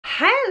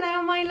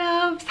Hello my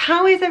loves,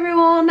 how is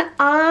everyone?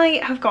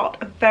 I have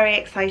got a very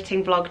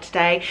exciting vlog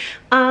today.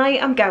 I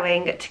am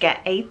going to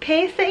get a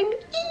piercing.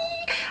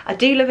 I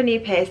do love a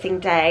new piercing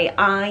day.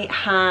 I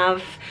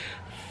have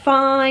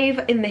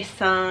 5 in this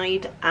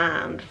side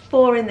and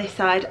 4 in this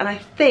side, and I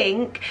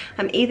think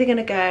I'm either going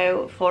to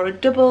go for a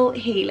double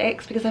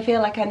helix because I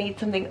feel like I need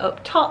something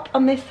up top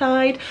on this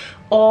side,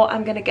 or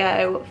I'm going to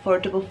go for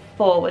a double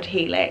forward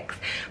helix.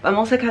 But I'm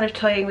also kind of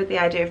toying with the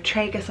idea of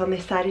tragus on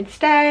this side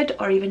instead,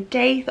 or even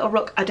daith or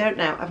rook. I don't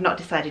know, I've not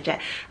decided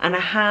yet. And I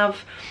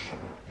have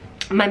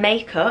my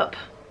makeup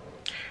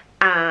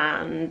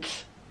and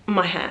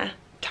my hair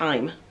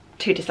time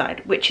to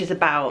decide, which is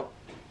about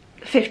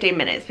 15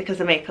 minutes because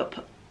the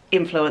makeup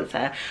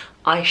influencer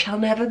I shall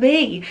never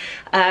be.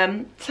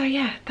 So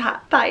yeah,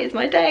 that is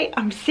my day.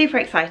 I'm super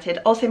excited.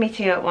 Also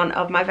meeting up one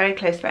of my very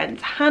close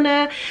friends,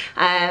 Hannah.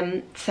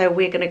 So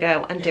we're gonna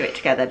go and do it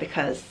together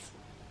because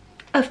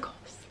of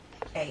course.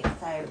 Okay,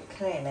 so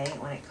clearly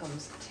when it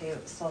comes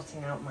to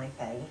sorting out my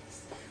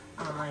face,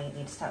 I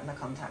need to start with my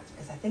contacts,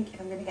 because I think if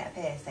I'm going to get a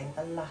piercing,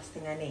 the last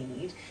thing I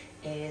need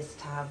is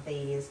to have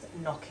these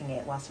knocking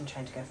it whilst I'm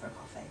trying to go for a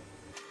coffee.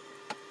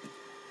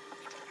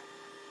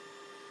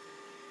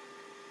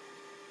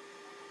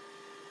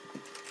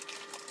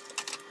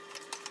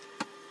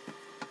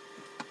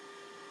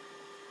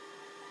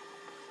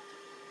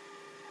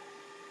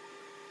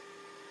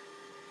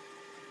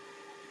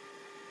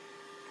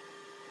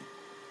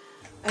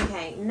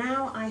 Okay,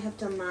 now I have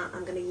done that,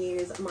 I'm going to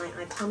use my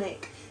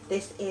Iconic.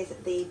 This is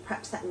the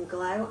Prep Set and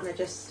Glow, and I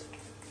just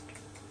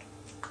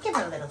give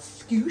it a little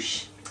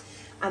scoosh,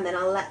 and then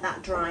I'll let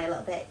that dry a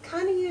little bit.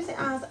 Kind of use it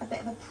as a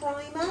bit of a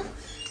primer,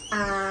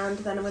 and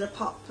then I'm going to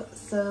pop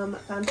some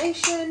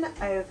foundation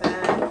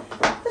over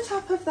the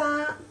top of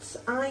that.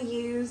 I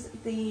use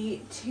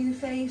the Too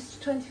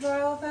Faced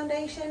 24-hour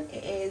foundation.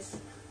 It is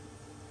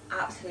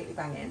absolutely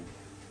banging.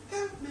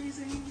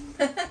 Amazing.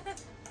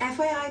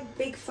 FYI,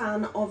 big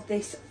fan of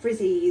this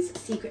Frizzies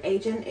Secret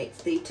Agent.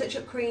 It's the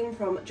touch-up cream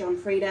from John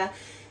Frieda.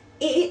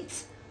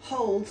 It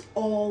holds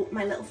all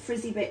my little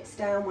frizzy bits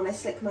down when I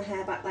slick my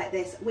hair back like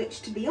this,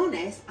 which, to be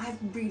honest, I have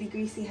really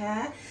greasy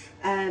hair,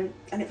 and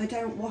if I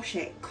don't wash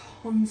it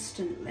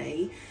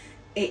constantly,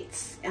 it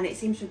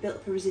seems to have built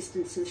up a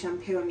resistance to the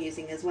shampoo I'm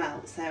using as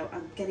well. So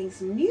I'm getting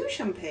some new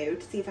shampoo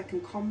to see if I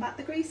can combat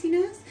the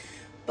greasiness,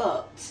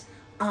 but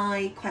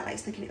I quite like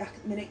slicking it back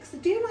at the minute because I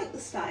do like the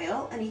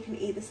style, and you can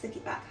either slick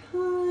it back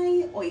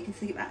high or you can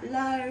slick it back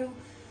low.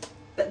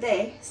 But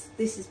this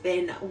has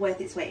been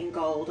worth its weight in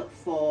gold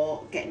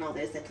for getting all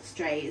those little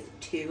strays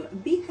to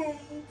behave.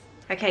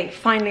 Okay,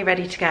 finally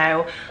ready to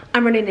go.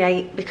 I'm running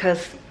late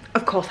because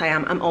of course I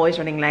am, I'm always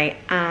running late,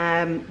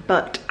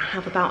 but I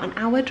have about an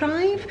hour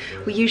drive.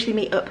 We usually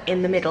meet up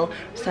in the middle,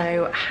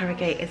 so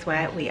Harrogate is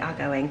where we are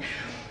going.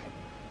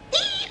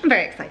 I'm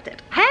very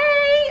excited.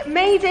 Hey,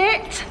 made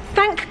it!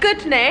 Thank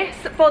goodness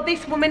for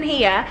this woman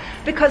here,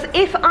 because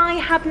if I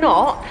had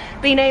not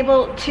been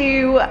able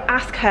to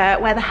ask her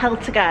where the hell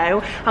to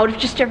go, I would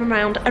have just driven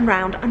round and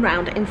round and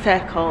round in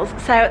circles.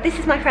 So this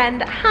is my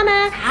friend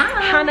Hannah.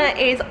 Hi. Hannah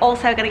is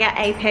also going to get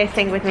a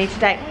piercing with me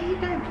today. Where are you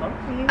going for?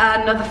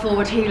 Another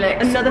forward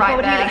helix. Another right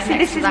forward helix. See,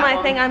 this is my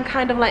thing. I'm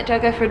kind of like, do I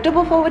go for a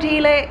double forward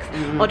helix,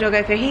 or do I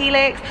go for a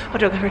helix, or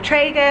do I go for a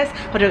tragus,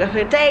 or do I go for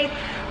a daith?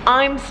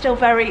 I'm still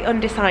very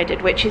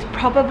undecided, which is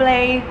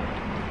probably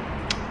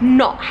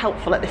not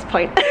helpful at this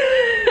point. Show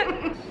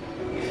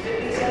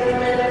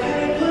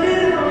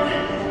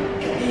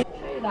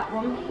you that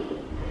one.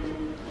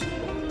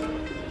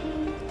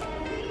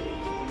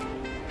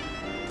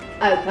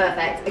 Oh,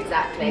 perfect.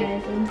 Exactly.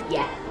 Amazing.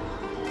 Yeah.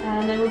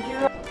 And then would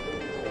you...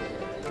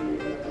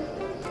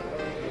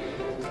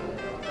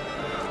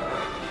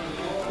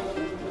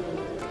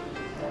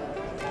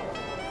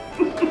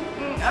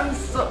 I'm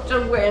such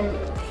a wimp.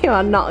 You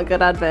are not a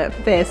good advert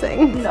for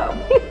piercing. No.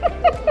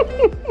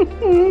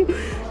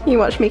 You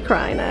watch me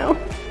cry now.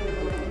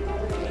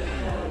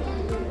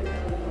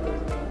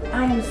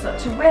 I am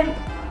such a wimp.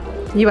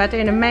 You are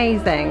doing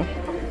amazing.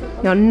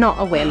 You're not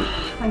a wimp.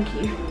 Thank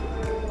you.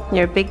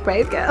 You're a big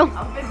brave girl.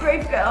 I'm a big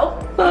brave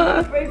girl.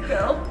 I'm a brave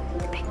girl.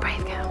 Big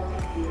brave girl.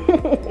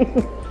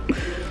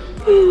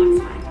 Oh,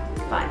 it's fine.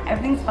 It's fine.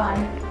 Everything's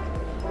fine.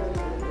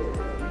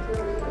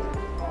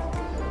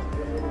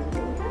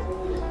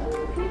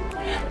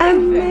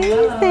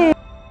 Amazing.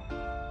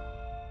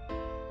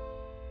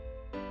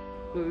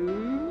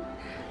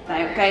 So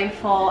I'm going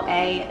for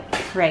a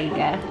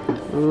Traeger.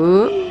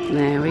 Ooh,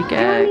 there we Do I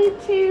go.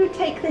 need to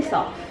take this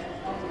off?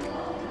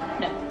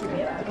 No.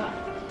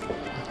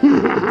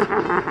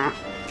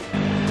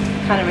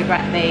 Kind of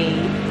regret the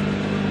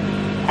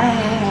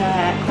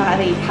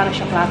pan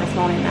chocolate this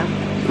morning now.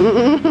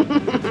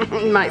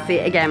 You might see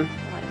it again.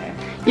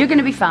 You're going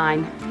to be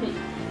fine.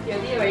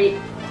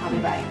 I'll be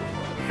right.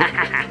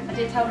 I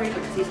did tell Rupert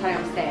because he's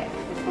home sick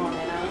this morning.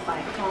 I was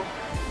like, oh,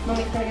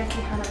 Mummy's going to go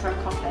see Hannah for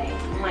a coffee.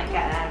 I might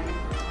get a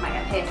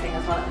piercing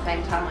as well at the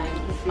same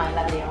time. This is my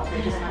leather yacht,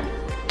 which is nice.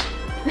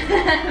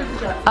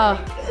 Oh.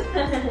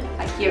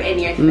 Like you're in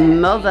your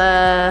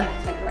Mother.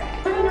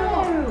 No.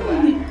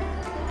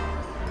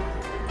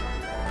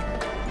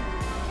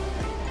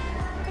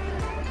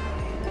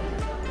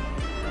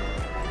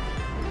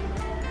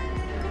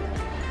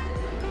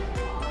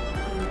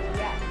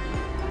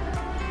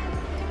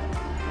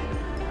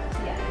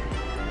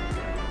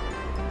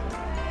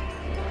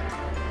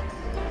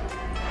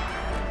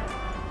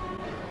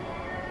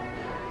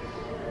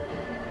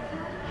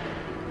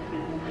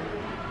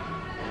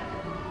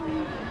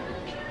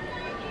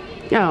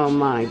 Oh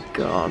my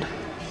god.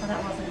 Oh,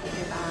 that wasn't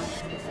too bad.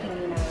 It's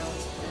stinging now.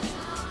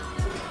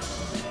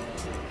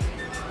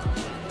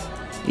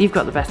 You've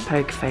got the best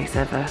poker face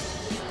ever.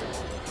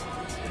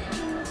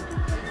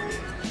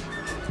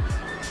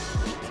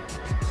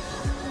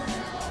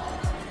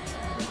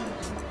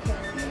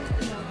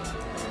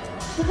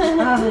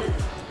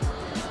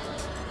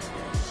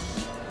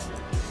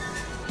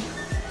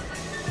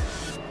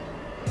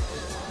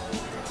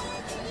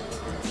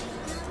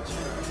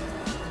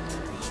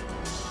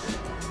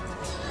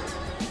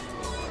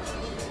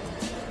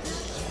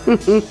 She's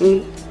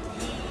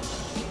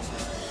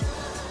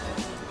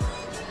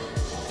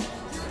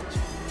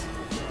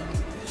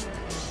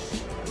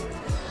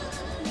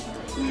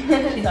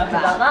happy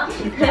about that.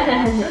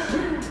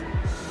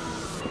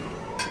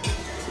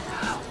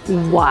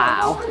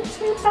 Wow. Not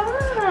too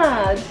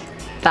bad.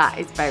 That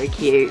is very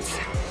cute.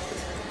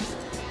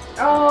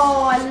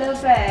 Oh, I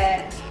love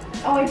it.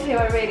 Oh, I do.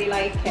 I really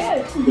like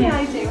it. Yeah,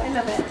 I do. I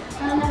love it.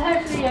 And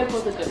hopefully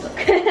Yogel's a good look.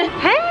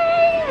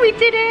 Hey, we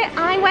did it.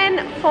 I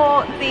went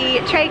for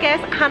the Traeger's.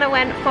 Hannah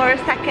went for a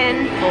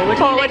second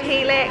forward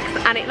helix,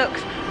 and it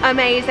looks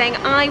amazing.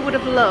 I would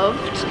have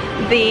loved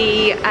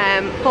the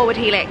forward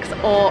helix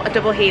or a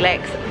double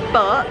helix,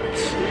 but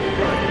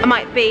I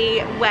might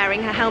be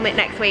wearing her helmet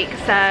next week,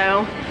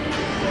 so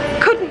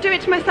couldn't do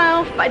it to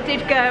myself, but I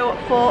did go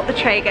for the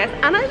Traeger's,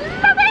 and I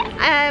love it.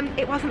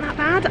 It wasn't that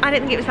bad. I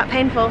didn't think it was that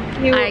painful.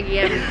 I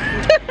nearly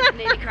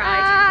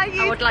cried.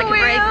 I would like a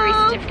bravery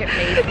certificate,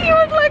 please. You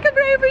would like a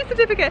bravery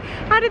certificate.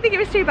 I didn't think it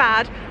was too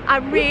bad. I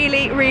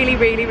really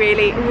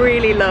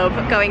love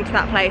going to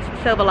that place,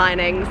 Silver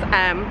Linings.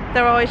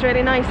 They're always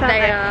really nice, aren't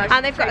they?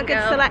 And they've got a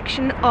good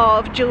selection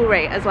of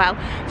jewellery as well.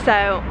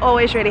 So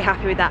always really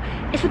happy with that.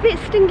 It's a bit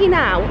stingy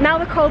now. Now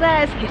the cold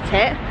air's hit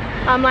it,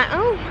 I'm like,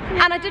 oh.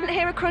 And I didn't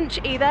hear a crunch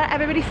either.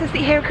 Everybody says that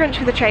you hear a crunch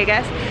with the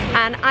Traeger's,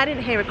 and I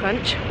didn't hear a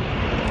crunch.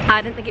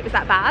 I didn't think it was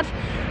that bad.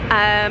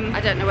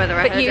 I don't know whether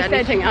I heard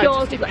anything.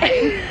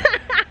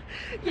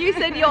 You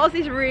said yours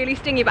is really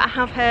stingy, but I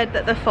have heard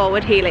that the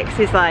forward helix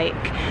is like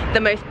the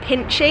most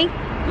pinchy.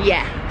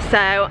 Yeah.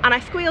 So, and I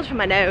squealed from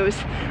my nose.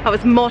 I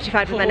was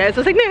mortified with my nose. I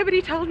was like,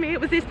 nobody told me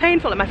it was this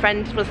painful. And my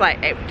friend was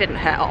like, it didn't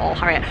hurt at all,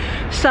 Harriet.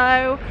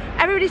 So,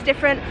 everybody's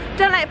different.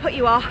 Don't let it put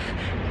you off.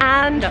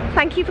 And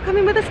thank you for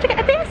coming with us to get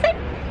a piercing.